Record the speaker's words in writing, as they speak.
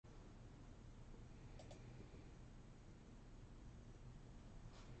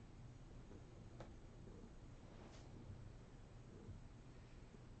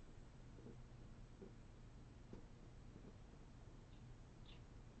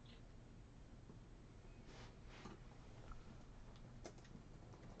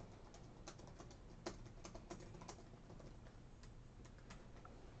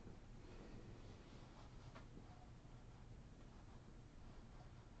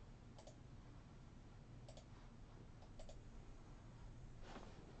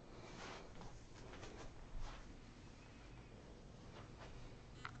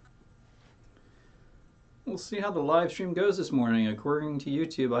We'll see how the live stream goes this morning. According to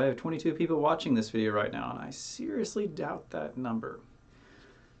YouTube, I have 22 people watching this video right now, and I seriously doubt that number.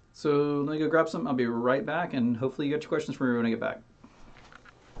 So let me go grab something. I'll be right back, and hopefully you get your questions for me when I get back.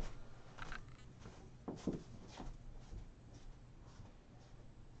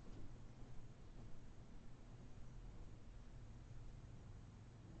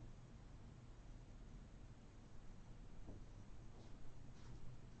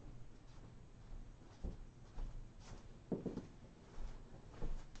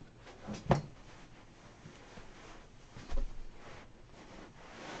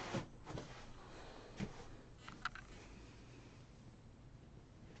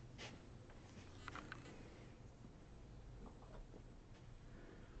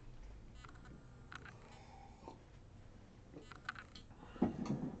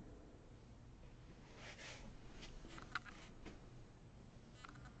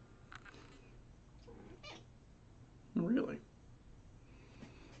 Really?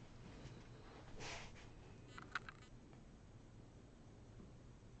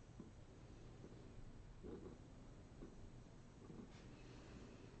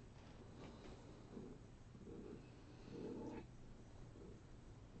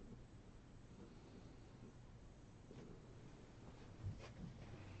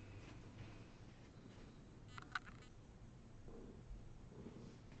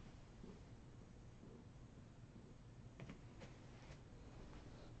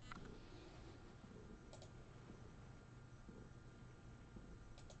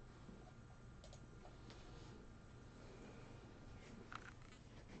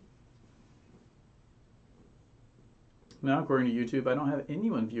 Now, according to YouTube, I don't have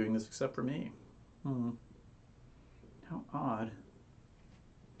anyone viewing this except for me. How odd.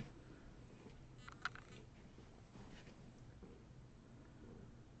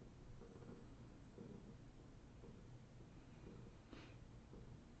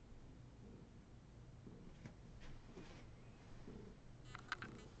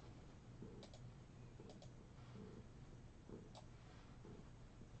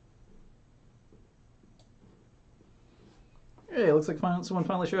 Hey, looks like someone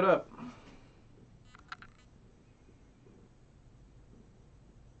finally showed up.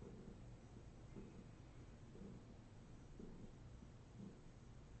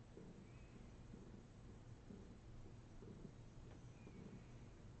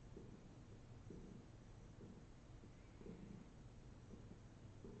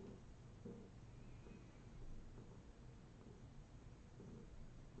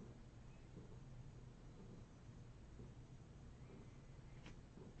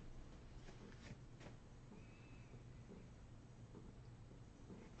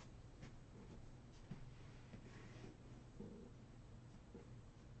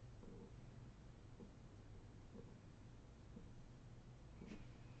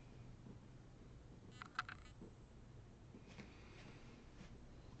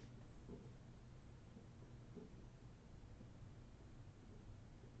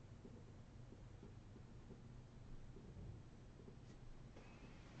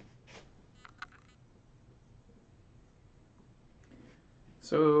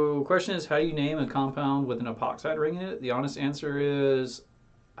 So, question is, how do you name a compound with an epoxide ring in it? The honest answer is,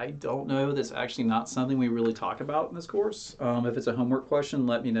 I don't know. That's actually not something we really talk about in this course. If it's a homework question,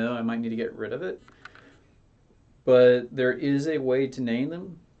 let me know. I might need to get rid of it. But there is a way to name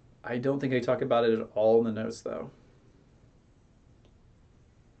them. I don't think I talk about it at all in the notes, though.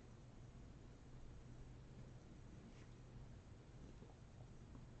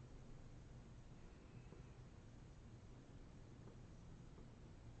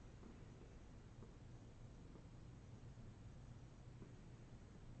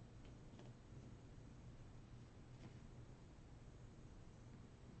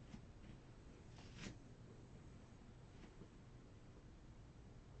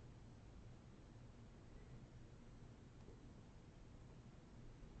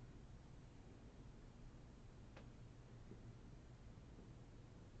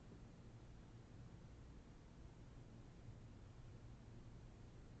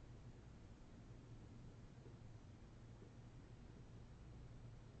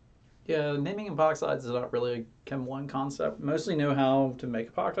 Yeah, naming epoxides is not really a Chem 1 concept. Mostly know how to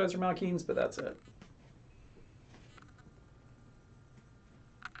make epoxides from alkenes, but that's it.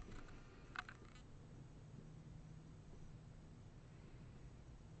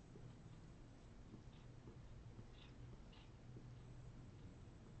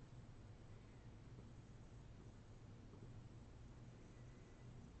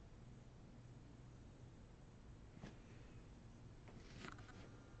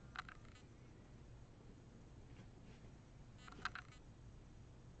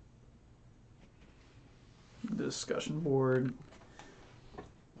 discussion board.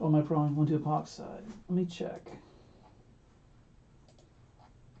 Oh, am I probably going to epoxide? Let me check.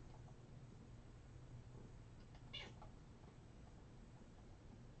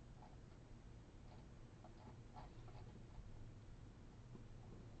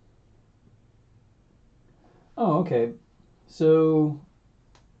 Oh, okay. So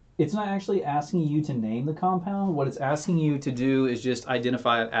it's not actually asking you to name the compound. What it's asking you to do is just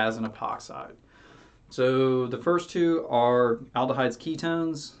identify it as an epoxide. So the first two are aldehydes,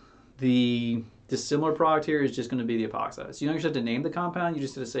 ketones. The dissimilar product here is just going to be the epoxide. So you don't actually have to name the compound. You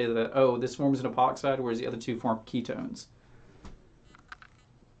just have to say that, oh, this forms an epoxide, whereas the other two form ketones.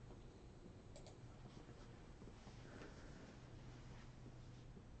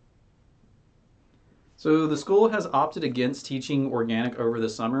 So the school has opted against teaching organic over the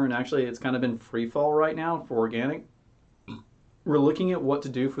summer, and actually it's kind of been free fall right now for organic. We're looking at what to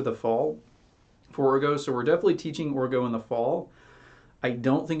do for the fall for Orgo, so we're definitely teaching Orgo in the fall. I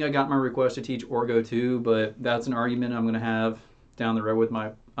don't think I got my request to teach Orgo 2, but that's an argument I'm going to have down the road with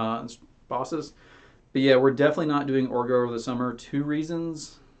my bosses. But yeah, we're definitely not doing Orgo over the summer. 2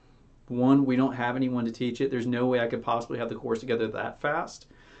 reasons. One, we don't have anyone to teach it. There's no way I could possibly have the course together that fast.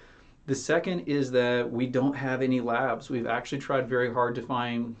 The second is that we don't have any labs. We've actually tried very hard to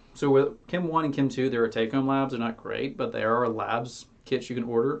find, so with Chem 1 and Chem 2, there are take-home labs. They're not great, but there are labs, kits you can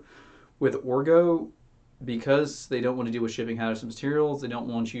order. With Orgo, because they don't want to deal with shipping hazardous materials, they don't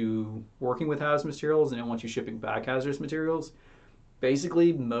want you working with hazardous materials, they don't want you shipping back hazardous materials.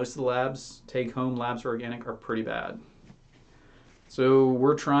 Basically, most of the labs, take-home labs for organic, are pretty bad. So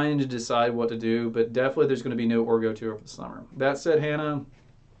we're trying to decide what to do, but definitely there's going to be no Orgo 2 over the summer. That said, Hannah,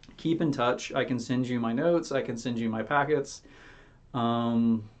 keep in touch. I can send you my notes. I can send you my packets.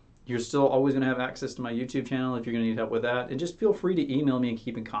 You're still always going to have access to my YouTube channel if you're going to need help with that. And just feel free to email me and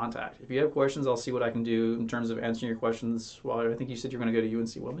keep in contact. If you have questions, I'll see what I can do in terms of answering your questions. Well, I think you said you're going to go to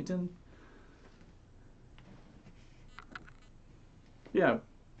UNC Wilmington. Yeah,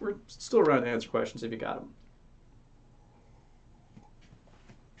 we're still around to answer questions if you got them.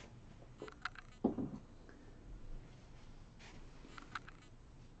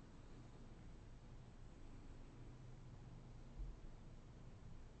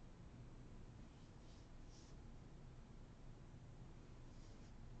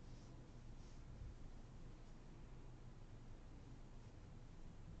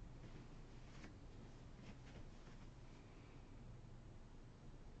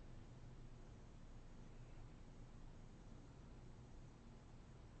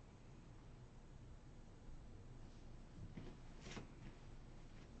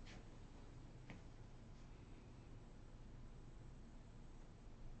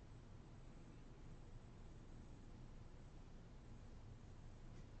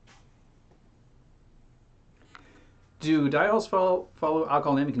 Do diols follow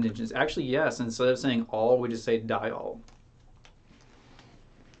alcohol naming conventions? Actually, yes. Instead of saying all, we just say diol.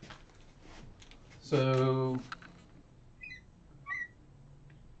 So,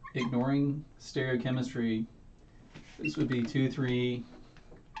 ignoring stereochemistry, this would be 2,3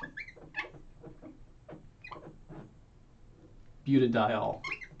 butadiol.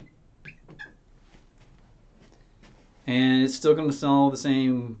 And it's still going to follow the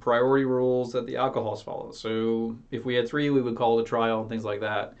same priority rules that the alcohols follow. So if we had 3, we would call it a trial and things like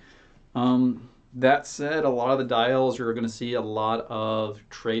that. That said, a lot of the diols you're going to see a lot of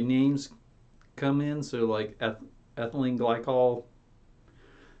trade names come in. So like ethylene glycol,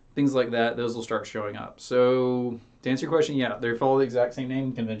 things like that, those will start showing up. So to answer your question, yeah, they follow the exact same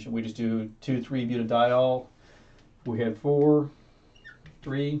naming convention. We just do 2,3 butadiol. We had 4,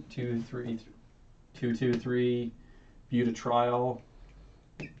 3, 2, 3, 2, 2, 3. Butatriol,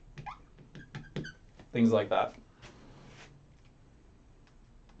 things like that.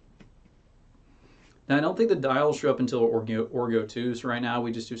 Now, I don't think the diols show up until Orgo 2. So right now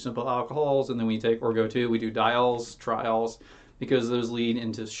we just do simple alcohols, and then we take Orgo 2, we do diols, triols, because those lead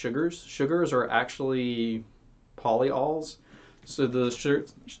into sugars. Sugars are actually polyols. So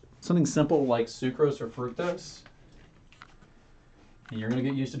something simple like sucrose or fructose, and you're going to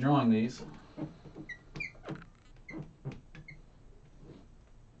get used to drawing these.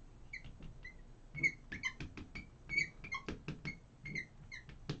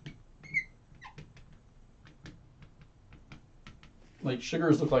 Like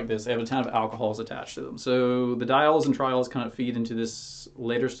sugars look like this. They have a ton of alcohols attached to them. So the diols and triols kind of feed into this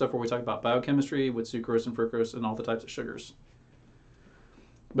later stuff where we talk about biochemistry with sucrose and fructose and all the types of sugars.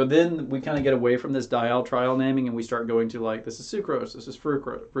 But then we kind of get away from this diol triol naming and we start going to like, this is sucrose, this is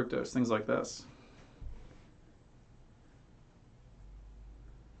fructose, things like this.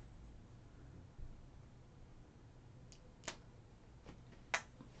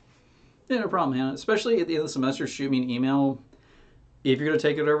 Yeah, no problem, Hannah. Especially at the end of the semester, shoot me an email if you're going to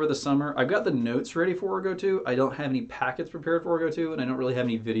take it over the summer. I've got the notes ready for Orgo 2. I don't have any packets prepared for Orgo 2, and I don't really have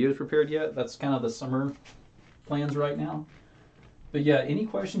any videos prepared yet. That's kind of the summer plans right now. But yeah, any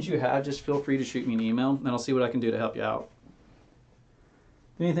questions you have, just feel free to shoot me an email, and I'll see what I can do to help you out.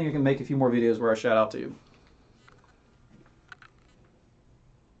 If anything, I can make a few more videos where I shout out to you.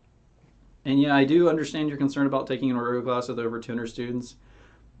 And yeah, I do understand your concern about taking an Orgo class with over 200 students.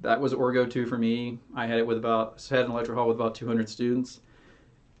 That was Orgo 2 for me. I had an lecture hall with about 200 students.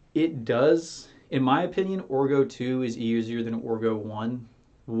 It does, in my opinion, Orgo 2 is easier than Orgo 1.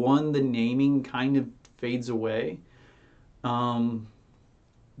 1, the naming kind of fades away. The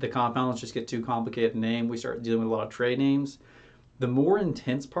compounds just get too complicated to name. We start dealing with a lot of trade names. The more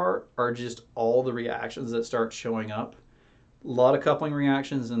intense part are just all the reactions that start showing up. A lot of coupling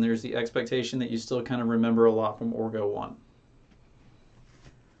reactions, and there's the expectation that you still kind of remember a lot from Orgo 1.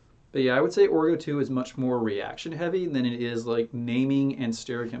 But yeah, I would say Orgo 2 is much more reaction heavy than it is like naming and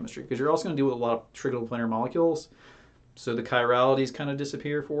stereochemistry, because you're also going to deal with a lot of trigonal planar molecules. So the chiralities kind of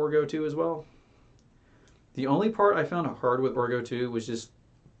disappear for Orgo 2 as well. The only part I found hard with Orgo 2 was just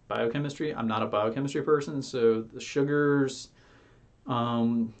biochemistry. I'm not a biochemistry person, so the sugars,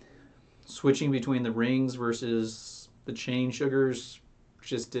 switching between the rings versus the chain sugars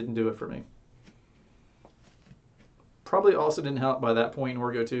just didn't do it for me. Probably also didn't help by that point in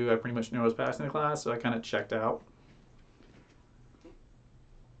Orgo 2. I pretty much knew I was passing the class, so I kind of checked out.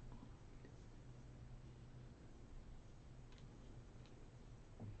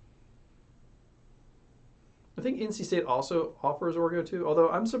 I think NC State also offers Orgo 2, although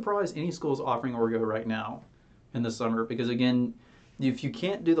I'm surprised any school is offering Orgo right now in the summer, because again, if you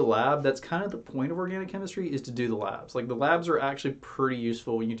can't do the lab, that's kind of the point of organic chemistry, is to do the labs. Like the labs are actually pretty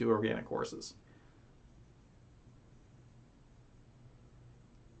useful when you do organic courses.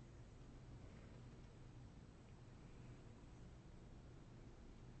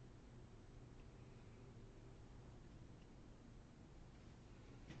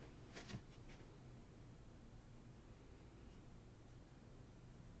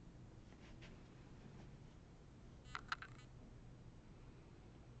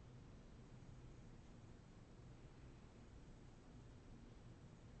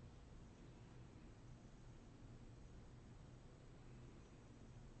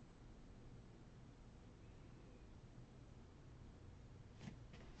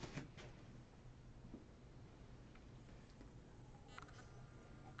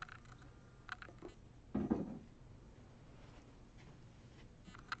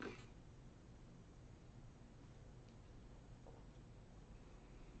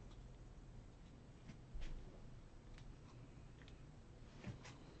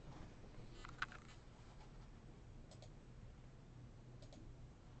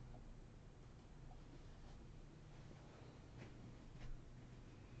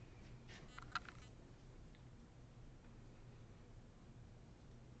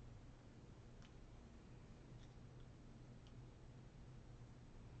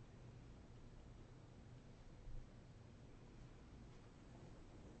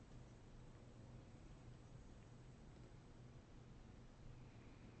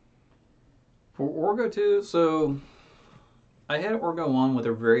 For Orgo 2, so I had Orgo 1 with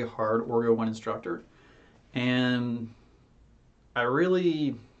a very hard Orgo 1 instructor, and I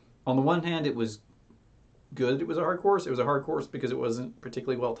really, on the one hand, it was good it was a hard course. It was a hard course because it wasn't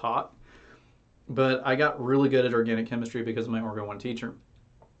particularly well taught, but I got really good at organic chemistry because of my Orgo 1 teacher.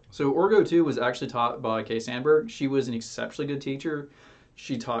 So Orgo 2 was actually taught by Kay Sandberg. She was an exceptionally good teacher.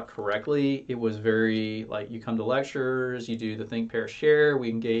 She taught correctly. It was very, like, you come to lectures, you do the think, pair, share, we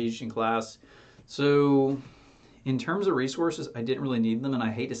engaged in class. So in terms of resources, I didn't really need them, and I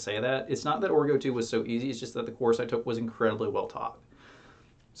hate to say that. It's not that Orgo 2 was so easy, it's just that the course I took was incredibly well taught.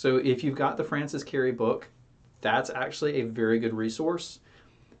 So if you've got the Francis Carey book, that's actually a very good resource.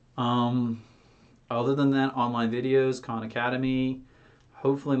 Other than that, online videos, Khan Academy,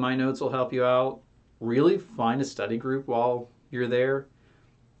 hopefully my notes will help you out. Really find a study group while you're there.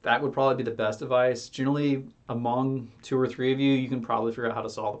 That would probably be the best advice. Generally, among 2 or 3 of you, you can probably figure out how to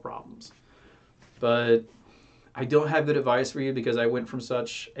solve the problems. But I don't have good advice for you because I went from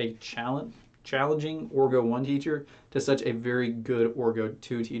such a challenging Orgo 1 teacher to such a very good Orgo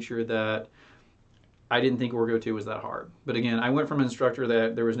 2 teacher that I didn't think Orgo 2 was that hard. But again, I went from an instructor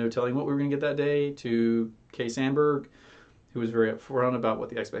that there was no telling what we were going to get that day to Kay Sandberg, who was very upfront about what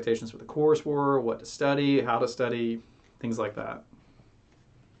the expectations for the course were, what to study, how to study, things like that.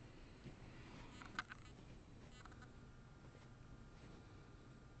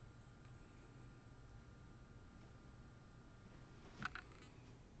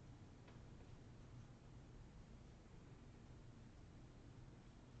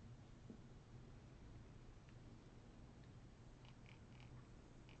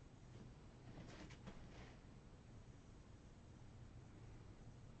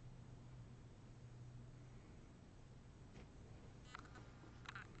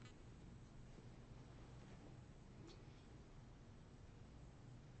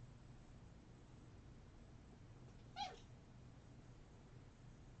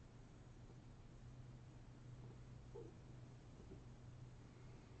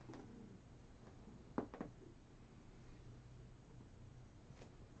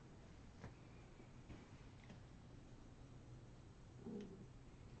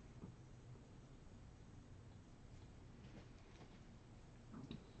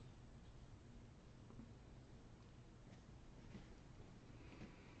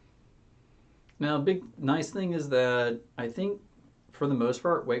 Now, big nice thing is that I think for the most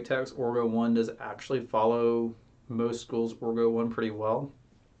part, Wake Tech's Orgo 1 does actually follow most schools' Orgo 1 pretty well.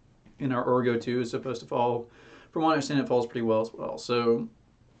 And our Orgo 2 is supposed to follow, from what I understand, it follows pretty well as well. So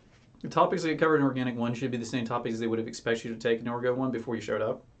the topics that get covered in Organic 1 should be the same topics they would have expected you to take in Orgo 1 before you showed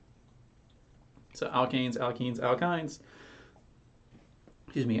up. So alkanes, alkenes, alkynes,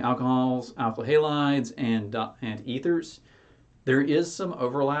 alcohols, alkyl halides, and ethers. There is some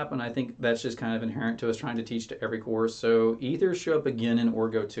overlap, and I think that's just kind of inherent to us trying to teach to every course. So ethers show up again in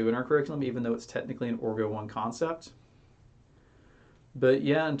Orgo 2 in our curriculum, even though it's technically an Orgo 1 concept. But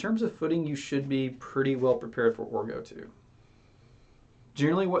yeah, in terms of footing, you should be pretty well prepared for Orgo 2.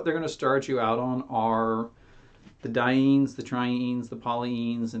 Generally, what they're going to start you out on are the dienes, the trienes, the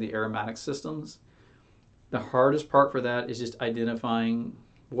polyenes, and the aromatic systems. The hardest part for that is just identifying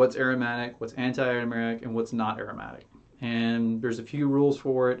what's aromatic, what's anti-aromatic, and what's not aromatic. And there's a few rules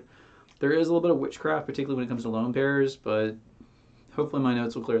for it. There is a little bit of witchcraft, particularly when it comes to lone pairs, but hopefully my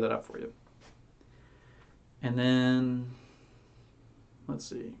notes will clear that up for you. And then, let's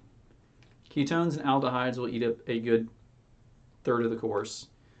see. Ketones and aldehydes will eat up a good third of the course.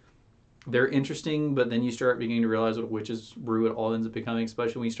 They're interesting, but then you start beginning to realize what a witch's brew it all ends up becoming,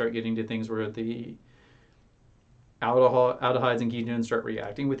 especially when you start getting to things where the aldehydes and ketones start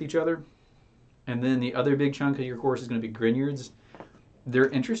reacting with each other. And then the other big chunk of your course is going to be Grignards. They're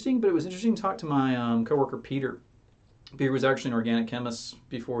interesting, but it was interesting to talk to my coworker Peter. Peter was actually an organic chemist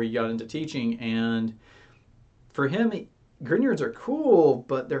before he got into teaching, and for him, Grignards are cool,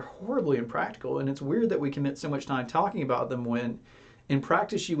 but they're horribly impractical, and it's weird that we commit so much time talking about them when in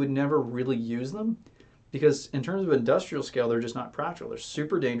practice you would never really use them, because in terms of industrial scale, they're just not practical. They're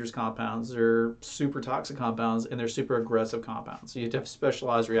super dangerous compounds, they're super toxic compounds, and they're super aggressive compounds. So you have to have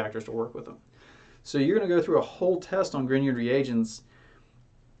specialized reactors to work with them. So you're going to go through a whole test on Grignard reagents,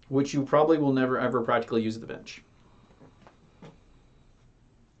 which you probably will never ever practically use at the bench.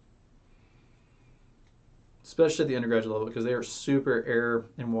 Especially at the undergraduate level, because they are super air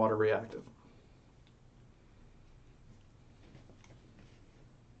and water reactive.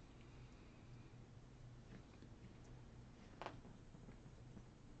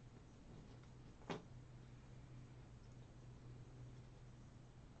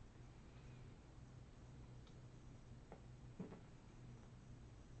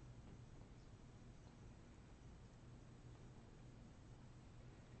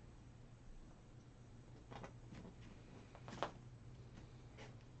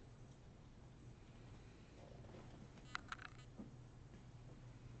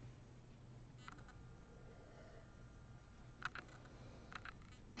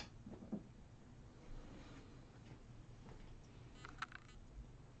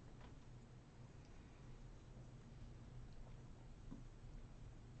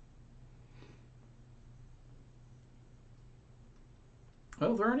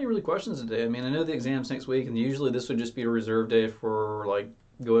 Well, if there aren't any really questions today, I mean, I know the exam's next week, and usually this would just be a reserve day for like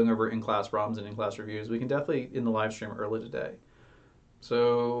going over in-class problems and in-class reviews. We can definitely in the live stream early today.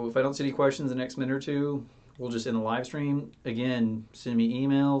 So if I don't see any questions in the next minute or two, we'll just end the live stream. Again, send me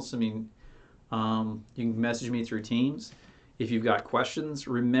emails. You can message me through Teams. If you've got questions,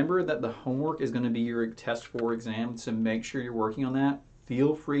 remember that the homework is going to be your test 4 exam, so make sure you're working on that.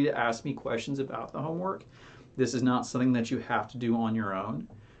 Feel free to ask me questions about the homework. This is not something that you have to do on your own.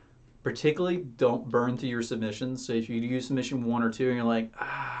 Particularly, don't burn through your submissions. So if you do submission 1 or 2 and you're like,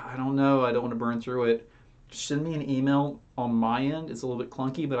 I don't know, I don't want to burn through it, send me an email on my end. It's a little bit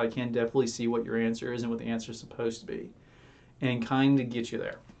clunky, but I can definitely see what your answer is and what the answer is supposed to be, and kind of get you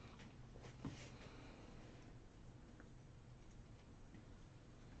there.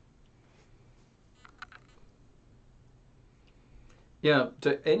 Yeah,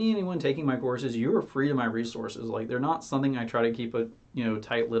 to anyone taking my courses, you are free to my resources. Like, they're not something I try to keep a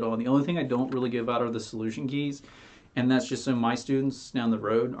tight lid on. The only thing I don't really give out are the solution keys, and that's just so my students down the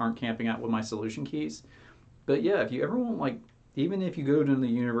road aren't camping out with my solution keys. But yeah, if you ever want, like, even if you go to the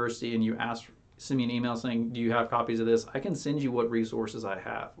university and you send me an email saying, do you have copies of this? I can send you what resources I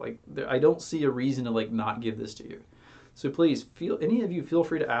have. Like, I don't see a reason to like not give this to you. So please, any of you feel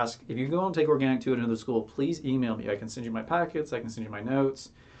free to ask. If you go and take Organic 2 at another school, please email me. I can send you my packets. I can send you my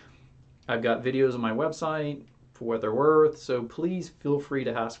notes. I've got videos on my website for what they're worth. So please feel free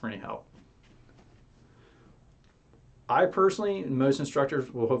to ask for any help. I personally, and most instructors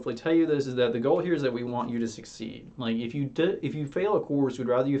will hopefully tell you this, is that the goal here is that we want you to succeed. Like, if you fail a course, we'd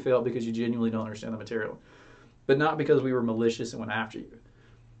rather you fail because you genuinely don't understand the material, but not because we were malicious and went after you.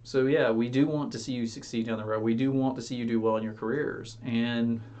 So yeah, we do want to see you succeed down the road. We do want to see you do well in your careers.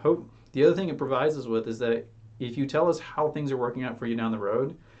 And the other thing it provides us with is that if you tell us how things are working out for you down the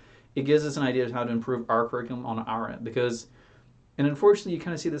road, it gives us an idea of how to improve our curriculum on our end. Because, and unfortunately, you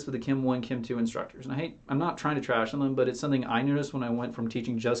kind of see this with the Chem 1, Chem 2 instructors. And I'm not trying to trash on them, but it's something I noticed when I went from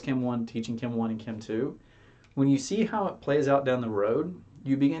teaching just Chem 1 to teaching Chem 1 and Chem 2. When you see how it plays out down the road,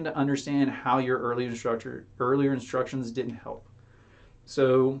 you begin to understand how your earlier instructions didn't help.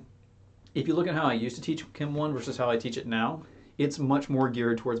 So if you look at how I used to teach Chem 1 versus how I teach it now, it's much more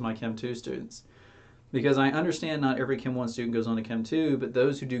geared towards my Chem 2 students. Because I understand not every Chem 1 student goes on to Chem 2, but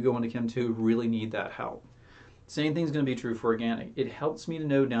those who do go on to Chem 2 really need that help. Same thing's going to be true for organic. It helps me to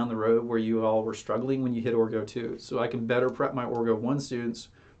know down the road where you all were struggling when you hit Orgo 2, so I can better prep my Orgo 1 students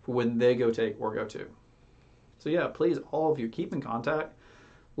for when they go take Orgo 2. So yeah, please, all of you, keep in contact.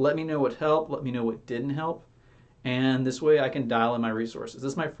 Let me know what helped, let me know what didn't help, and this way I can dial in my resources.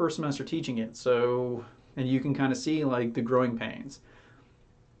 This is my first semester teaching it, so, and you can kind of see like the growing pains.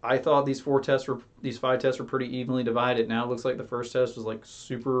 I thought these 5 tests were pretty evenly divided. Now it looks like the first test was like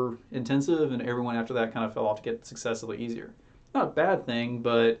super intensive, and everyone after that kind of fell off to get successively easier. Not a bad thing,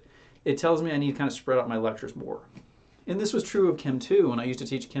 but it tells me I need to kind of spread out my lectures more. And this was true of Chem 2. When I used to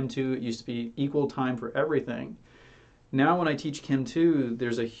teach Chem 2, it used to be equal time for everything. Now when I teach Chem 2,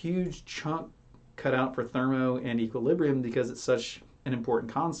 there's a huge chunk cut out for thermo and equilibrium because it's such an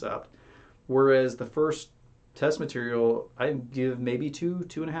important concept. Whereas the first test material, I give maybe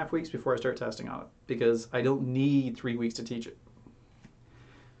 2.5 weeks before I start testing on it because I don't need 3 weeks to teach it.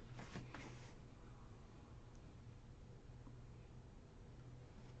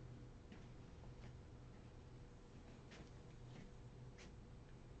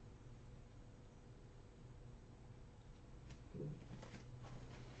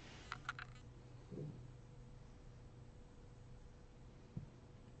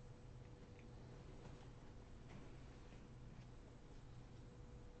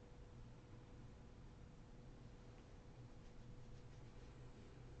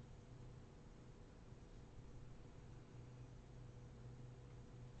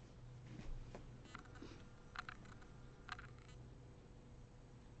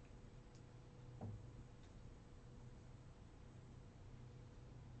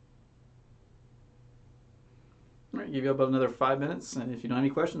 All right, give you about another 5 minutes, and if you don't have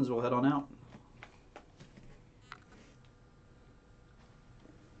any questions, we'll head on out.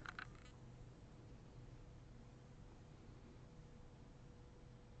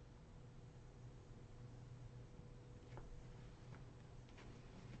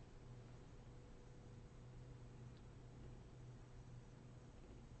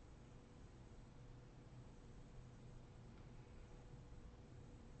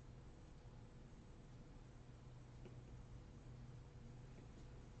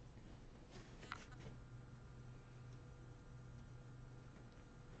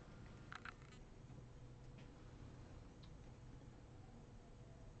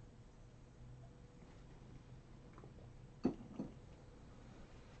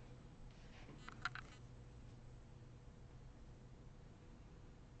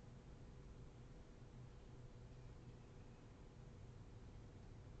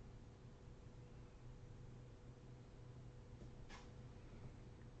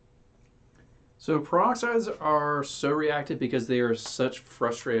 So peroxides are so reactive because they are such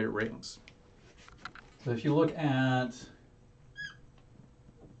frustrated rings. So if you look at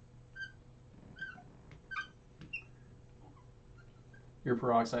your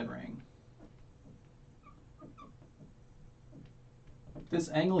peroxide ring, this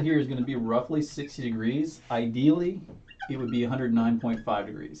angle here is going to be roughly 60 degrees. Ideally, it would be 109.5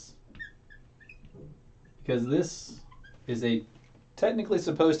 degrees. Because this is technically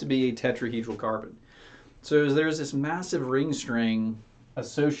supposed to be a tetrahedral carbon. So there's this massive ring string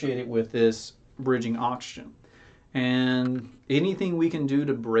associated with this bridging oxygen. And anything we can do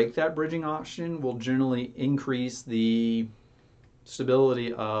to break that bridging oxygen will generally increase the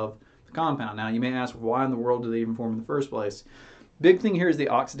stability of the compound. Now you may ask, why in the world do they even form in the first place? Big thing here is the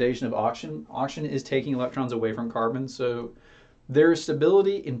oxidation of oxygen. Oxygen is taking electrons away from carbon, so there is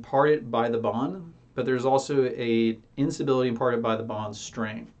stability imparted by the bond, but there's also a instability imparted by the bond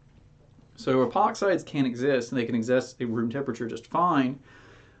strain. So epoxides can exist, and they can exist at room temperature just fine,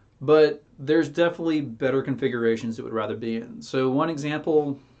 but there's definitely better configurations it would rather be in. So one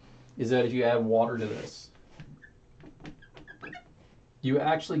example is that if you add water to this, you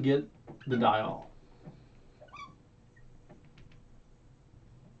actually get the diol.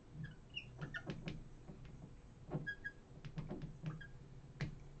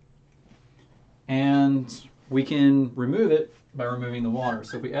 And we can remove it by removing the water.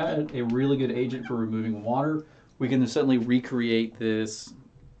 So if we add a really good agent for removing water, we can suddenly recreate this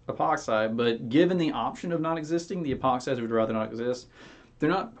epoxide. But given the option of not existing, the epoxides would rather not exist. They're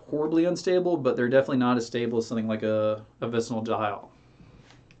not horribly unstable, but they're definitely not as stable as something like a vicinal dial.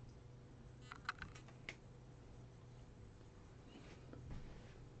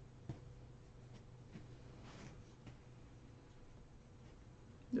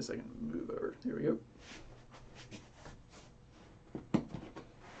 Just a second, move over. Here we go.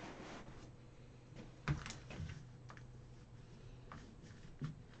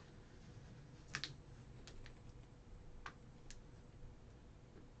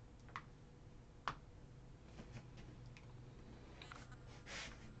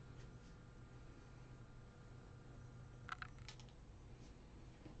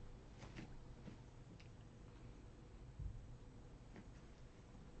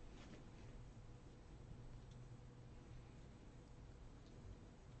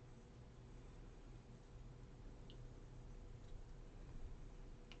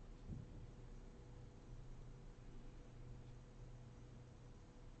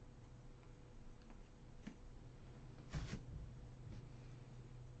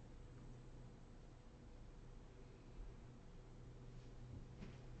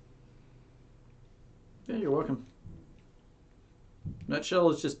 Yeah, you're welcome. Nutshell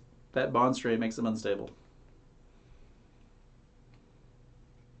is just that bond strain makes them unstable.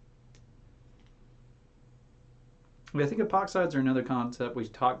 I think epoxides are another concept we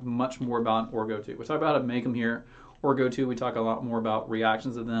talk much more about in Orgo 2. We talk about how to make them here. Orgo 2, we talk a lot more about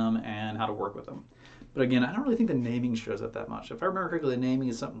reactions of them and how to work with them. But again, I don't really think the naming shows up that much. If I remember correctly, the naming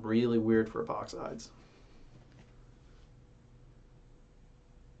is something really weird for epoxides.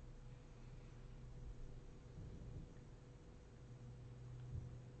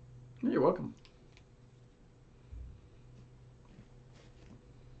 You're welcome.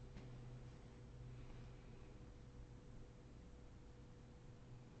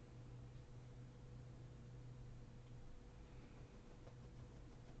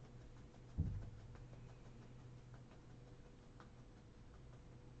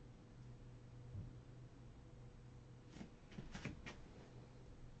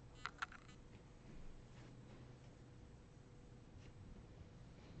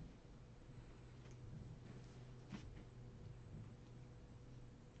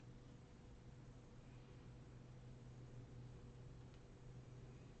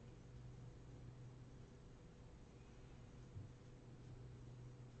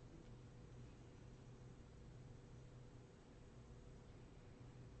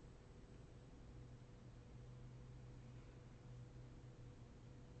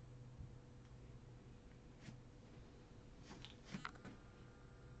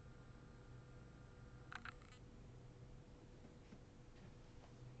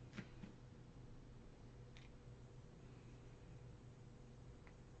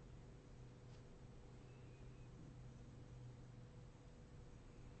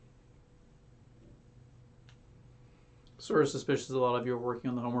 Sort of suspicious a lot of you are working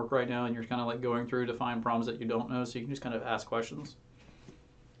on the homework right now and you're kind of like going through to find problems that you don't know, so you can just kind of ask questions,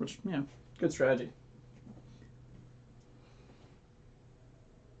 which, yeah, good strategy.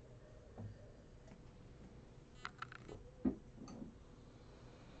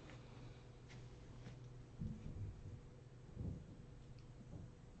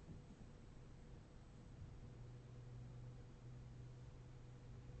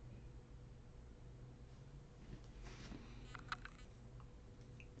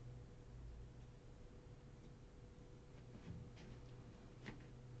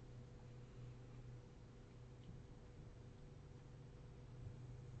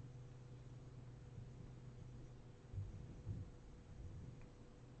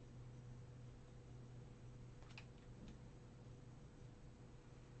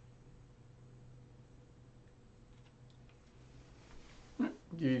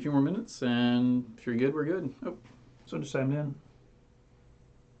 Give you a few more minutes, and if you're good, we're good. Oh, so just timed in.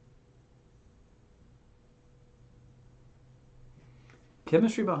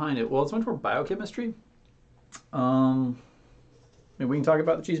 Chemistry behind it. Well, it's much more biochemistry. Maybe we can talk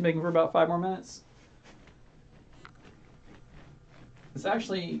about the cheese making for about 5 more minutes. It's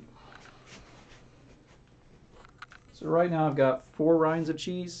actually, so right now I've got 4 rinds of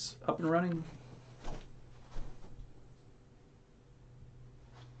cheese up and running.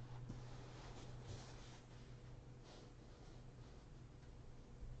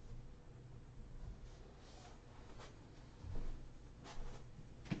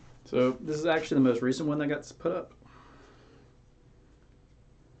 So this is actually the most recent one that got put up.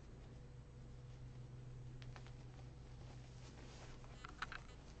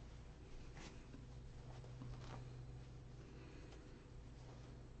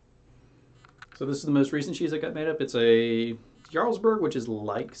 So this is the most recent cheese that got made up. It's Jarlsberg, which is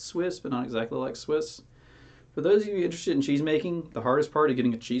like Swiss, but not exactly like Swiss. For those of you interested in cheese making, the hardest part is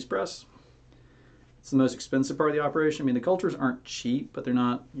getting a cheese press. It's the most expensive part of the operation. I mean, the cultures aren't cheap, but they're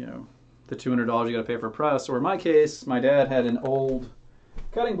not, you know, the $200 you got to pay for a press. Or in my case, my dad had an old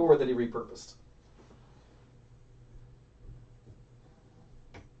cutting board that he repurposed.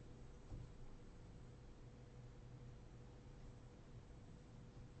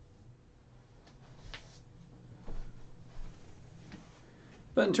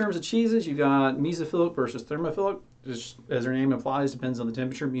 But in terms of cheeses, you got mesophilic versus thermophilic. Just as their name implies, depends on the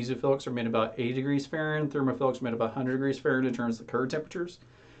temperature. Mesophilics are made about 80 degrees Fahrenheit. Thermophilics are made about 100 degrees Fahrenheit in terms of the curd temperatures.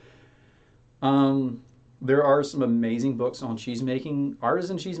 There are some amazing books on cheese making.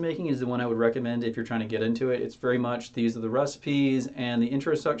 Artisan cheese making is the one I would recommend if you're trying to get into it. It's very much these are the recipes, and the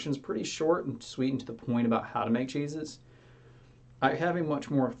intro section is pretty short and sweet and to the point about how to make cheeses. I have a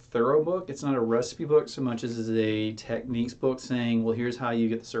much more thorough book. It's not a recipe book so much as a techniques book saying, well, here's how you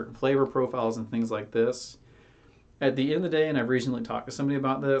get the certain flavor profiles and things like this. At the end of the day, and I've recently talked to somebody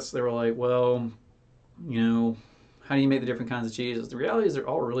about this, they were like, well, you know, how do you make the different kinds of cheeses? The reality is they're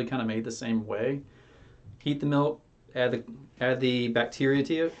all really kind of made the same way. Heat the milk, add the bacteria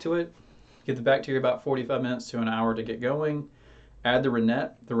to it, give the bacteria about 45 minutes to an hour to get going. Add the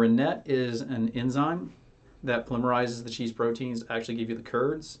rennet. The rennet is an enzyme that polymerizes the cheese proteins to actually give you the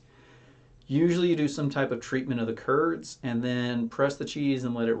curds. Usually you do some type of treatment of the curds and then press the cheese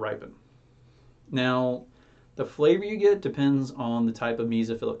and let it ripen. Now, the flavor you get depends on the type of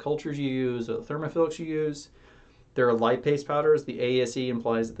mesophilic cultures you use or the thermophilics you use. There are lipase powders. The ASE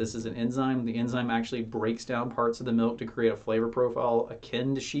implies that this is an enzyme. The enzyme actually breaks down parts of the milk to create a flavor profile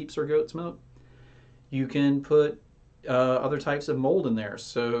akin to sheep's or goat's milk. You can put other types of mold in there.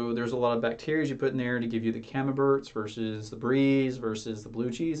 So there's a lot of bacteria you put in there to give you the camemberts versus the bries versus the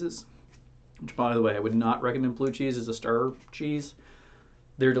blue cheeses. Which, by the way, I would not recommend blue cheese as a star cheese.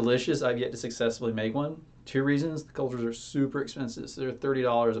 They're delicious. I've yet to successfully make one. 2 reasons. The cultures are super expensive. So they're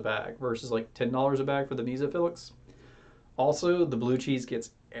 $30 a bag versus like $10 a bag for the mesophilics. Also, the blue cheese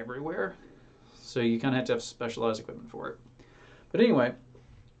gets everywhere. So you kind of have to have specialized equipment for it. But anyway,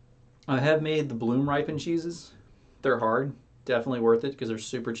 I have made the bloom ripened cheeses. They're hard, definitely worth it because they're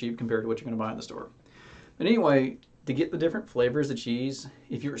super cheap compared to what you're going to buy in the store. But anyway, to get the different flavors of cheese,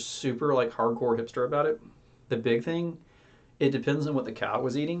 if you're super like hardcore hipster about it, the big thing, it depends on what the cow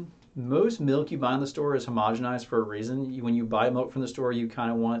was eating. Most milk you buy in the store is homogenized for a reason. When you buy milk from the store, you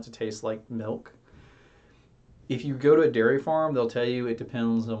kind of want it to taste like milk. If you go to a dairy farm, they'll tell you it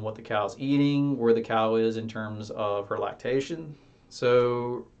depends on what the cow's eating, where the cow is in terms of her lactation.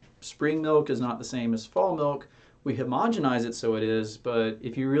 So spring milk is not the same as fall milk. We homogenize it so it is, but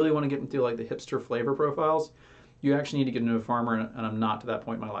if you really want to get into like the hipster flavor profiles, you actually need to get into a farmer, and I'm not to that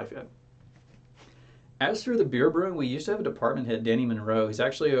point in my life yet. As for the beer brewing, we used to have a department head, Danny Monroe. He's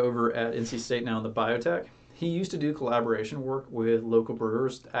actually over at NC State now in the biotech. He used to do collaboration work with local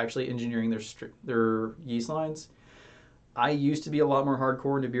brewers, actually engineering their yeast lines. I used to be a lot more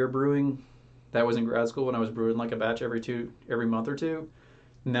hardcore into beer brewing. That was in grad school when I was brewing like a batch every month or two.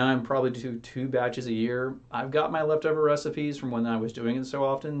 Now I'm probably do 2 batches a year. I've got my leftover recipes from when I was doing it so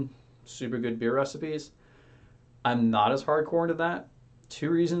often. Super good beer recipes. I'm not as hardcore into that.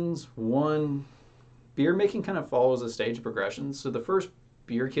 2 reasons. 1, beer making kind of follows a stage of progression. So the first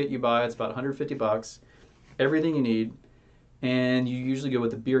beer kit you buy, it's about $150, everything you need, and you usually go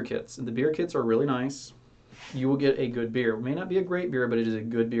with the beer kits. And the beer kits are really nice. You will get a good beer. It may not be a great beer, but it is a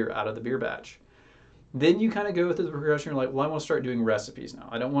good beer out of the beer batch. Then you kind of go through the progression. You're like, well, I want to start doing recipes now.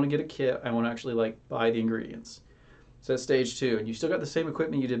 I don't want to get a kit. I want to actually like buy the ingredients. So that's stage 2. And you still got the same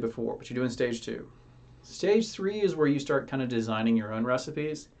equipment you did before, but you're doing stage 2. Stage 3 is where you start kind of designing your own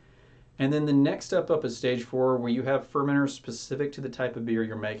recipes. And then the next step up is stage 4, where you have fermenters specific to the type of beer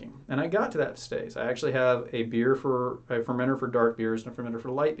you're making. And I got to that stage. I actually have a fermenter for dark beers and a fermenter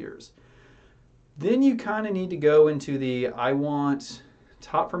for light beers. Then you kind of need to go into the, I want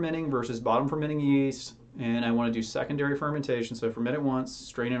top fermenting versus bottom fermenting yeast, and I want to do secondary fermentation. So ferment it once,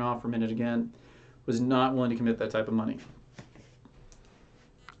 strain it off, ferment it again. Was not willing to commit that type of money.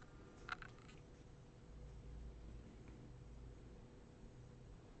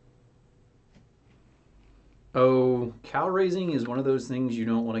 Oh, cow raising is one of those things you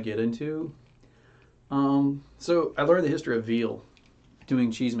don't want to get into. So I learned the history of veal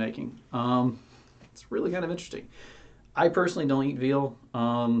doing cheese making. It's really kind of interesting. I personally don't eat veal.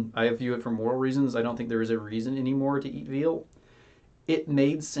 I view it for moral reasons. I don't think there is a reason anymore to eat veal. It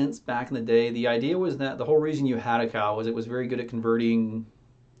made sense back in the day. The idea was that the whole reason you had a cow was it was very good at converting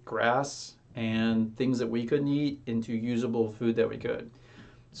grass and things that we couldn't eat into usable food that we could.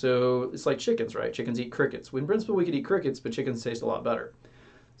 So it's like chickens, right? Chickens eat crickets. In principle, we could eat crickets, but chickens taste a lot better.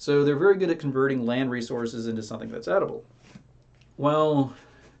 So they're very good at converting land resources into something that's edible. Well,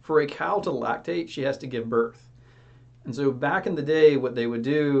 for a cow to lactate, she has to give birth. And so back in the day, what they would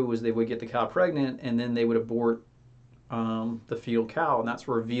do was they would get the cow pregnant, and then they would abort the field cow, and that's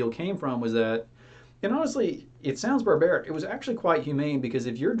where veal came from. Was that, and honestly, it sounds barbaric. It was actually quite humane because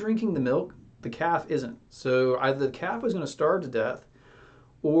if you're drinking the milk, the calf isn't. So either the calf was going to starve to death,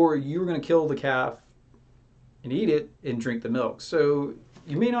 or you were going to kill the calf and eat it and drink the milk. So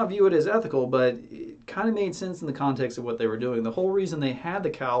you may not view it as ethical, but it kind of made sense in the context of what they were doing. The whole reason they had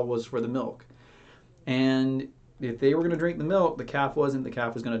the cow was for the milk. And if they were going to drink the milk, the calf wasn't, the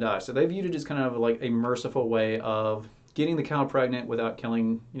calf was going to die. So they viewed it as kind of like a merciful way of getting the cow pregnant without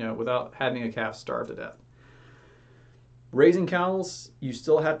killing, without having a calf starve to death. Raising cows, you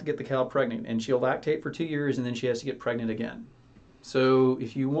still have to get the cow pregnant, and she'll lactate for 2 years, and then she has to get pregnant again. So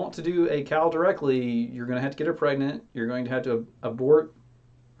if you want to do a cow directly, you're going to have to get her pregnant. You're going to have to abort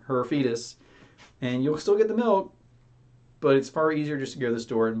her fetus, and you'll still get the milk, but it's far easier just to go to the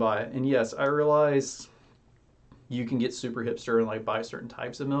store and buy it. And yes, I realize you can get super hipster and like buy certain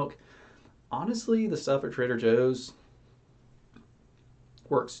types of milk. Honestly, the stuff at Trader Joe's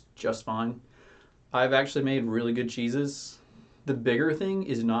works just fine. I've actually made really good cheeses. The bigger thing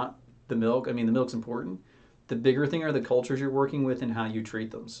is not the milk. I mean, the milk's important. The bigger thing are the cultures you're working with and how you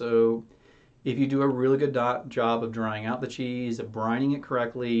treat them. So if you do a really good job of drying out the cheese, of brining it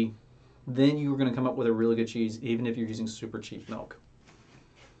correctly, then you're going to come up with a really good cheese, even if you're using super cheap milk.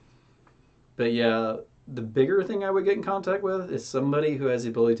 But yeah, the bigger thing I would get in contact with is somebody who has the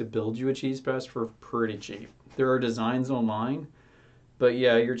ability to build you a cheese press for pretty cheap. There are designs online, but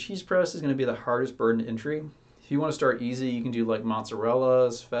yeah, your cheese press is going to be the hardest burden to entry. If you want to start easy, you can do like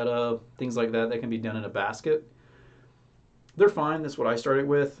mozzarellas, feta, things like that can be done in a basket. They're fine. That's what I started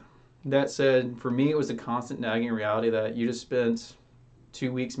with. That said, for me, it was a constant nagging reality that you just spent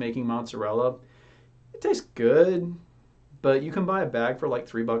 2 weeks making mozzarella. It tastes good, but you can buy a bag for like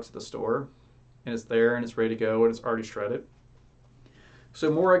 $3 at the store, and it's there and it's ready to go and it's already shredded.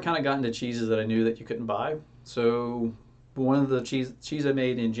 So more I kind of got into cheeses that I knew that you couldn't buy. So one of the cheese I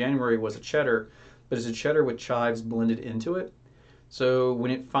made in January was a cheddar, but it's a cheddar with chives blended into it. So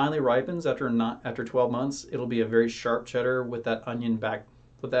when it finally ripens after 12 months, it'll be a very sharp cheddar with that onion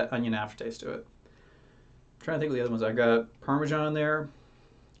aftertaste to it. I'm trying to think of the other ones. I got Parmesan there.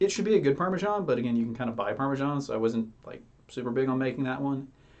 It should be a good Parmesan, but again, you can kind of buy Parmesan, so I wasn't like super big on making that one.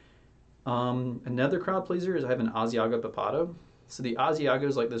 Another crowd pleaser is I have an Asiago Pepato. So the Asiago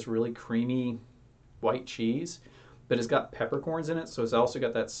is like this really creamy white cheese, but it's got peppercorns in it, so it's also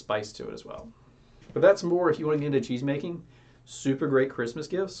got that spice to it as well. But that's more if you want to get into cheese making. Super great Christmas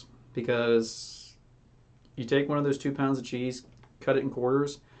gifts, because you take one of those 2 pounds of cheese, cut it in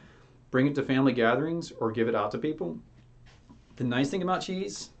quarters, bring it to family gatherings, or give it out to people. The nice thing about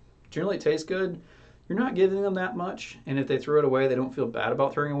cheese, generally it tastes good. You're not giving them that much, and if they throw it away, they don't feel bad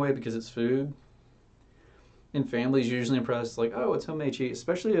about throwing it away because it's food. And families usually impressed, like, oh, it's homemade cheese.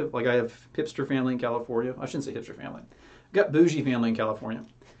 Especially if, like, I have hipster family in California. I shouldn't say hipster family. I've got bougie family in California.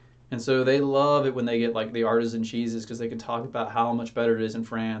 And so they love it when they get like the artisan cheeses, because they can talk about how much better it is in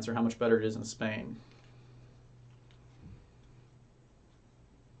France or how much better it is in Spain.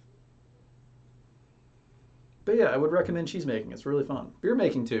 But yeah, I would recommend cheese making. It's really fun. Beer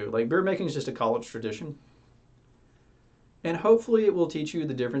making too. Like, beer making is just a college tradition. And hopefully it will teach you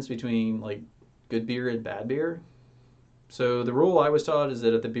the difference between like good beer and bad beer. So the rule I was taught is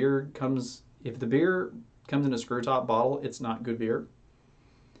that if the beer comes in a screw top bottle, it's not good beer.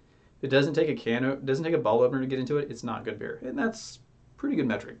 If it doesn't take a bottle opener to get into it, it's not good beer. And that's pretty good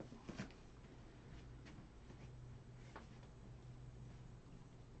metric.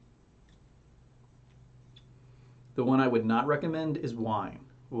 The one I would not recommend is wine.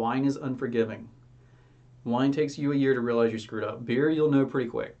 Wine is unforgiving. Wine takes you a year to realize you screwed up. Beer, you'll know pretty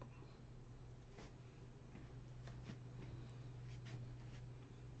quick.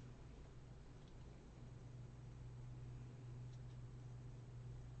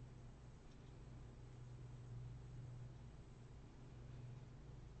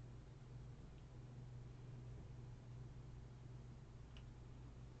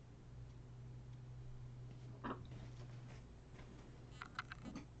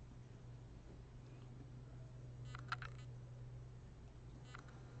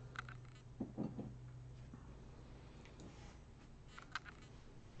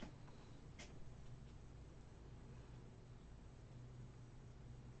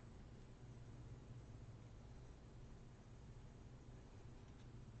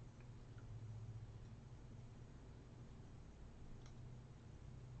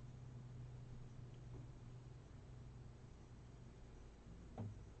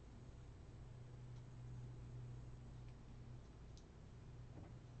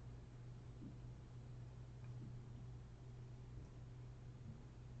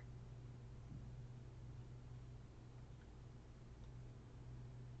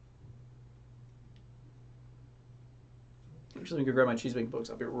 Actually, let me go grab my cheese making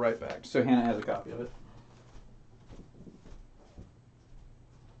books. I'll be right back. So Hannah has a copy of it.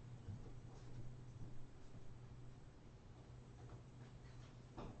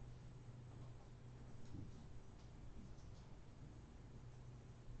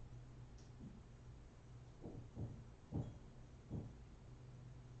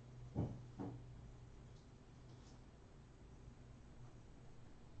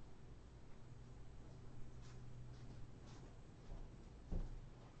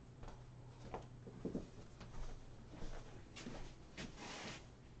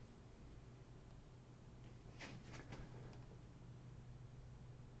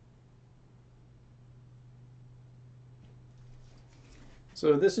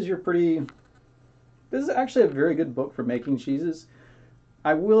 So this is this is actually a very good book for making cheeses.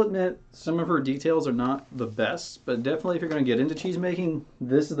 I will admit some of her details are not the best, but definitely if you're going to get into cheese making,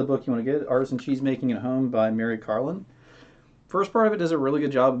 this is the book you want to get, Artisan Cheese Making at Home by Mary Carlin. First part of it does a really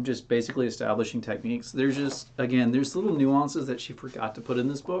good job of just basically establishing techniques. There's just, again, there's little nuances that she forgot to put in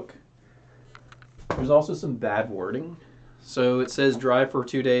this book. There's also some bad wording. So it says dry for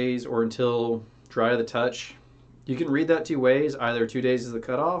 2 days or until dry to the touch. You can read that two ways. Either 2 days is the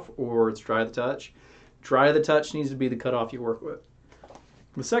cutoff or it's dry to the touch. Dry to the touch needs to be the cutoff you work with.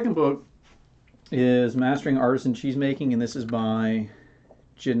 The second book is Mastering Artisan Cheesemaking, and this is by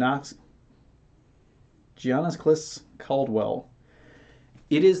Giannis Caldwell.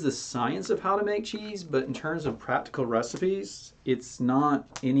 It is the science of how to make cheese, but in terms of practical recipes, it's not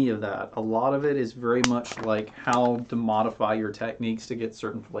any of that. A lot of it is very much like how to modify your techniques to get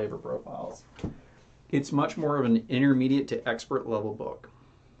certain flavor profiles. It's much more of an intermediate to expert level book.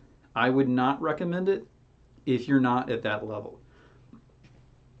 I would not recommend it if you're not at that level,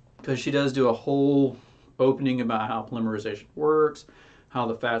 because she does do a whole opening about how polymerization works, how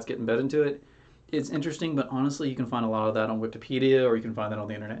the fats get embedded into it. It's interesting, but honestly, you can find a lot of that on Wikipedia or you can find that on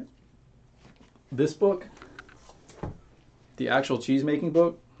the internet. This book, the actual cheese making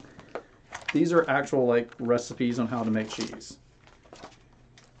book, these are actual like recipes on how to make cheese.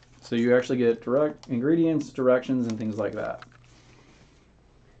 So you actually get direct ingredients, directions, and things like that.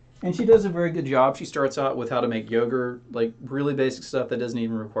 And she does a very good job. She starts out with how to make yogurt, like really basic stuff that doesn't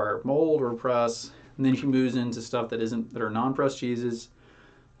even require mold or press. And then she moves into stuff that are non-pressed cheeses,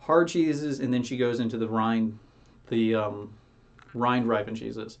 hard cheeses, and then she goes into the rind ripened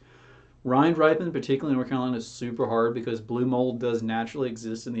cheeses. Rind ripened, particularly in North Carolina, is super hard because blue mold does naturally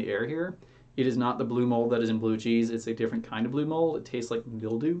exist in the air here. It is not the blue mold that is in blue cheese. It's a different kind of blue mold. It tastes like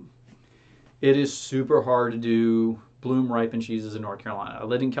mildew. It is super hard to do bloom ripened cheeses in North Carolina. I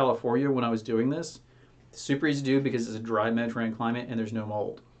lived in California when I was doing this. It's super easy to do because it's a dry Mediterranean climate and there's no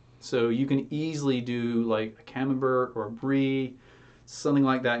mold. So you can easily do like a camembert or a brie, something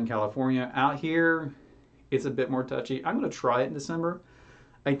like that in California. Out here, it's a bit more touchy. I'm going to try it in December.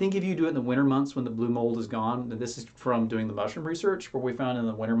 I think if you do it in the winter months when the blue mold is gone, and this is from doing the mushroom research, where we found in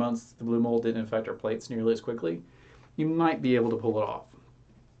the winter months the blue mold didn't affect our plates nearly as quickly, you might be able to pull it off.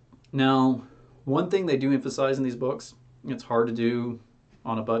 Now, one thing they do emphasize in these books, it's hard to do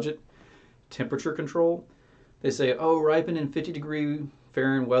on a budget, temperature control. They say, oh, ripen in 50-degree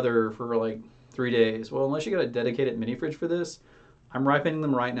Fahrenheit weather for like 3 days. Well, unless you got a dedicated mini fridge for this, I'm ripening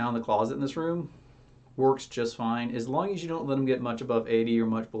them right now in the closet in this room. Works just fine. As long as you don't let them get much above 80 or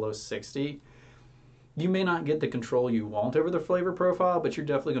much below 60, you may not get the control you want over the flavor profile, but you're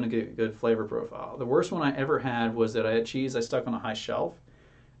definitely going to get a good flavor profile. The worst one I ever had was that I had cheese I stuck on a high shelf.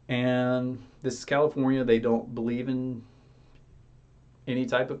 And this is California. They don't believe in any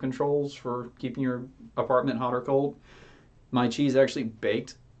type of controls for keeping your apartment hot or cold. My cheese actually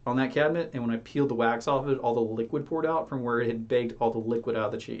baked on that cabinet, and when I peeled the wax off of it, all the liquid poured out from where it had baked all the liquid out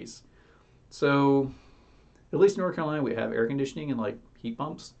of the cheese. So, at least in North Carolina, we have air conditioning and like heat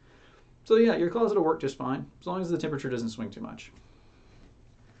pumps. So yeah, your closet will work just fine, as long as the temperature doesn't swing too much.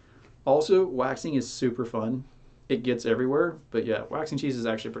 Also, waxing is super fun. It gets everywhere, but yeah, waxing cheese is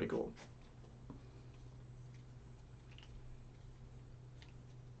actually pretty cool.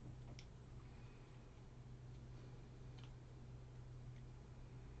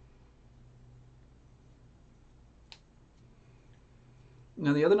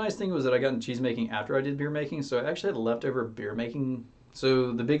 Now the other nice thing was that I got into cheese making after I did beer making, so I actually had leftover beer making.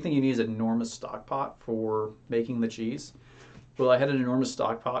 So the big thing you need is an enormous stock pot for making the cheese. Well, I had an enormous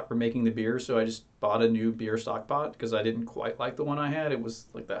stock pot for making the beer, so I just bought a new beer stock pot because I didn't quite like the one I had. It was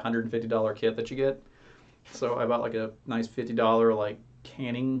like that $150 kit that you get. So I bought like a nice $50 like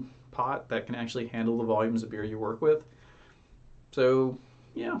canning pot that can actually handle the volumes of beer you work with. So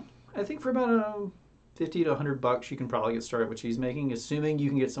yeah, I think for about 50 to 100 bucks you can probably get started with cheese making, assuming you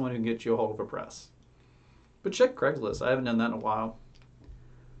can get someone who can get you a hold of a press. But check Craigslist. I haven't done that in a while.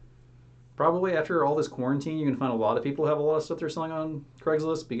 Probably after all this quarantine, you're going to find a lot of people have a lot of stuff they're selling on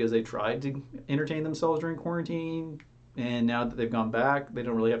Craigslist because they tried to entertain themselves during quarantine, and now that they've gone back, they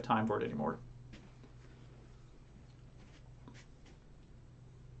don't really have time for it anymore.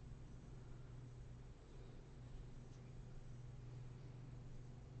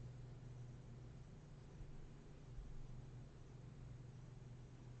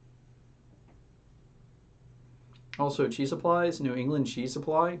 Also, cheese supplies, New England Cheese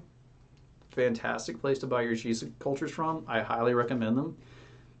Supply, fantastic place to buy your cheese cultures from. I highly recommend them.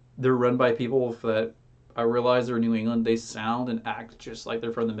 They're run by people that I realize they're in New England. They sound and act just like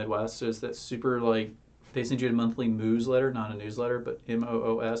they're from the Midwest. So it's that super like they send you a monthly moos letter, not a newsletter, but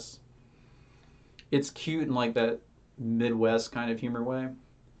MOOS. It's cute in like that Midwest kind of humor way.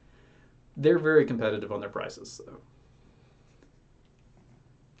 They're very competitive on their prices though.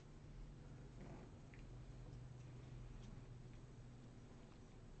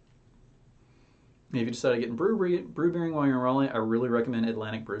 If you decide to get in brew brewing while you're in Raleigh, I really recommend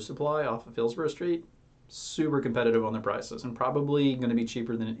Atlantic Brew Supply off of Hillsborough Street. Super competitive on their prices and probably going to be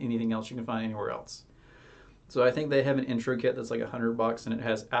cheaper than anything else you can find anywhere else. So I think they have an intro kit that's like $100 and it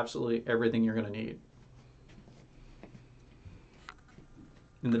has absolutely everything you're going to need.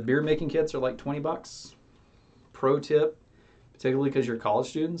 And the beer making kits are like $20. Pro tip, particularly because you're college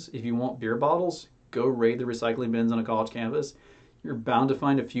students, if you want beer bottles, go raid the recycling bins on a college campus. You're bound to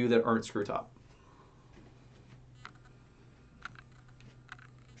find a few that aren't screw top.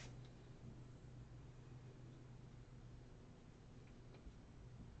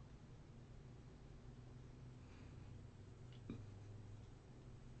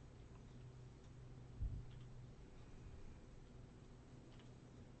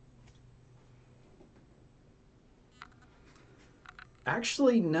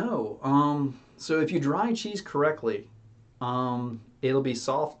 Actually, no. So if you dry cheese correctly, it'll be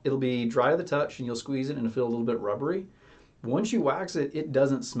soft. It'll be dry to the touch, and you'll squeeze it, and it'll feel a little bit rubbery. Once you wax it, it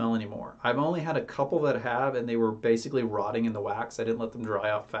doesn't smell anymore. I've only had a couple that have, and they were basically rotting in the wax. I didn't let them dry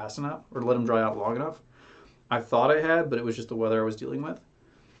out fast enough, or let them dry out long enough. I thought I had, but it was just the weather I was dealing with.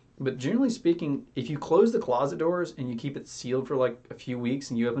 But generally speaking, if you close the closet doors and you keep it sealed for like a few weeks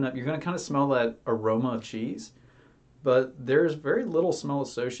and you open up, you're going to kind of smell that aroma of cheese. But there's very little smell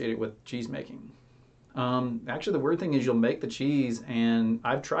associated with cheese making. Actually, the weird thing is you'll make the cheese, and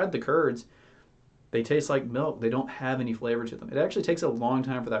I've tried the curds. They taste like milk. They don't have any flavor to them. It actually takes a long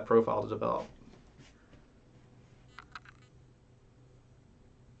time for that profile to develop.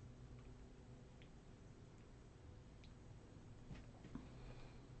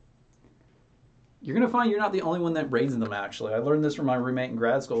 You're gonna find you're not the only one that raids them. Actually, I learned this from my roommate in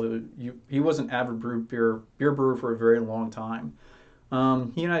grad school. He was an avid beer brewer for a very long time.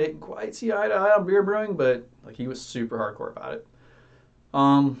 He and I didn't quite see eye to eye on beer brewing, but like he was super hardcore about it.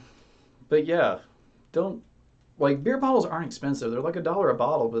 Um, but yeah, don't like beer bottles aren't expensive. They're like $1 a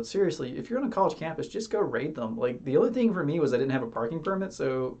bottle. But seriously, if you're on a college campus, just go raid them. Like the only thing for me was I didn't have a parking permit,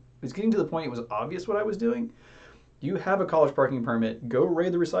 so it was getting to the point it was obvious what I was doing. You have a college parking permit. Go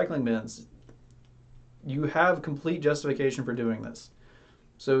raid the recycling bins. You have complete justification for doing this.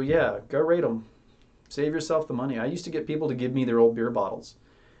 So yeah, go raid them. Save yourself the money. I used to get people to give me their old beer bottles.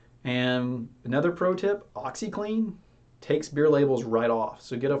 And another pro tip, OxyClean takes beer labels right off.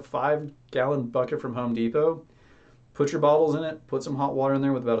 So get a 5-gallon bucket from Home Depot, put your bottles in it, put some hot water in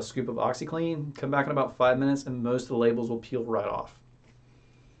there with about a scoop of OxyClean, come back in about 5 minutes, and most of the labels will peel right off.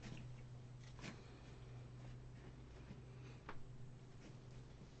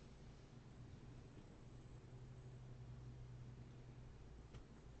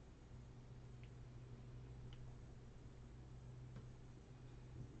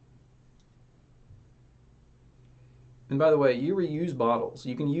 And by the way, you reuse bottles.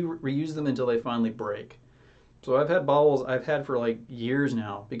 You reuse them until they finally break. So I've had bottles I've had for like years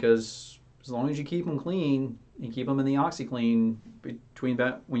now because as long as you keep them clean and keep them in the OxyClean between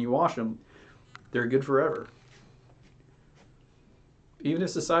that when you wash them, they're good forever. Even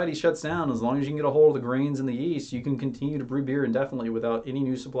if society shuts down, as long as you can get a hold of the grains and the yeast, you can continue to brew beer indefinitely without any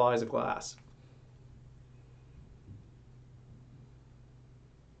new supplies of glass.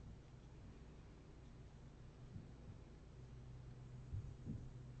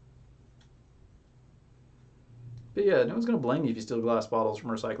 But yeah, no one's gonna blame you if you steal glass bottles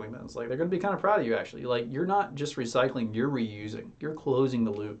from recycling bins. Like they're gonna be kind of proud of you actually. Like you're not just recycling, you're reusing. You're closing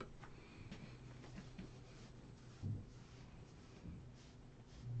the loop.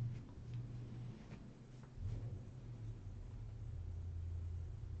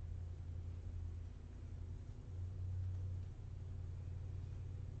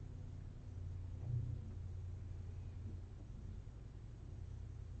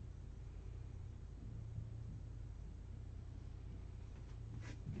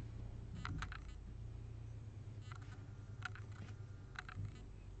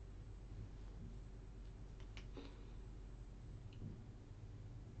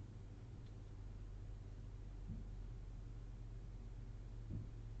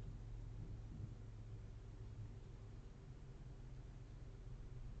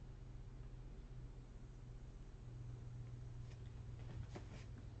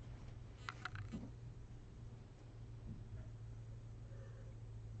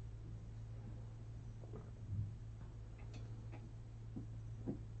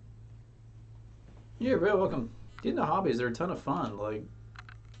 You're very welcome. Get into hobbies. They're a ton of fun. Like,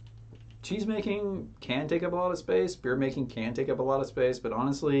 cheese making can take up a lot of space. Beer making can take up a lot of space. But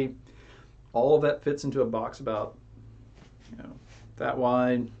honestly, all of that fits into a box about, that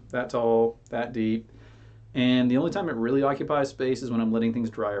wide, that tall, that deep. And the only time it really occupies space is when I'm letting things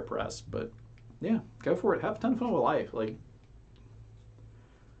dry or press. But yeah, go for it. Have a ton of fun with life. Like, you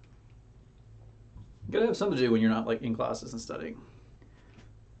gotta have something to do when you're not like in classes and studying.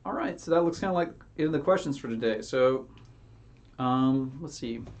 All right, so that looks kind of like in the questions for today. So let's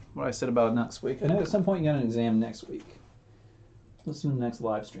see what I said about next week. I know at some point you got an exam next week. What's the next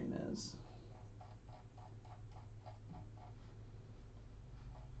live stream is?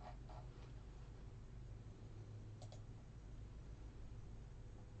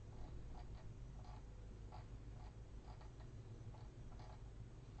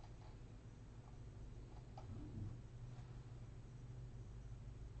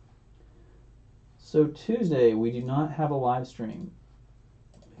 So Tuesday we do not have a live stream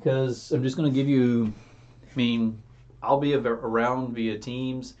because I'm just going to give you, I'll be around via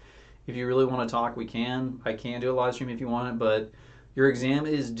Teams. If you really want to talk, we can. I can do a live stream if you want it, but your exam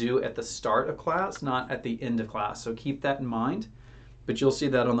is due at the start of class, not at the end of class. So keep that in mind, but you'll see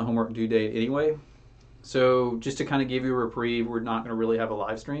that on the homework due date anyway. So just to kind of give you a reprieve, we're not going to really have a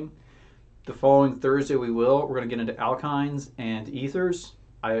live stream. The following Thursday we will. We're going to get into alkynes and ethers.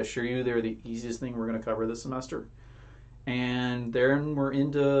 I assure you they're the easiest thing we're going to cover this semester. And then we're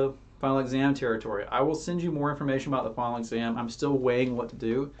into final exam territory. I will send you more information about the final exam. I'm still weighing what to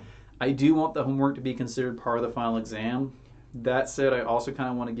do. I do want the homework to be considered part of the final exam. That said, I also kind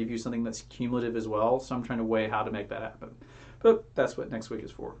of want to give you something that's cumulative as well, so I'm trying to weigh how to make that happen. But that's what next week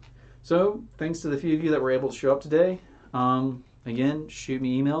is for. So thanks to the few of you that were able to show up today. Again, shoot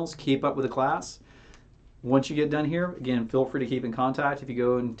me emails, keep up with the class. Once you get done here, again, feel free to keep in contact if you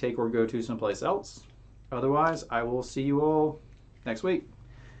go and take or go to someplace else. Otherwise, I will see you all next week.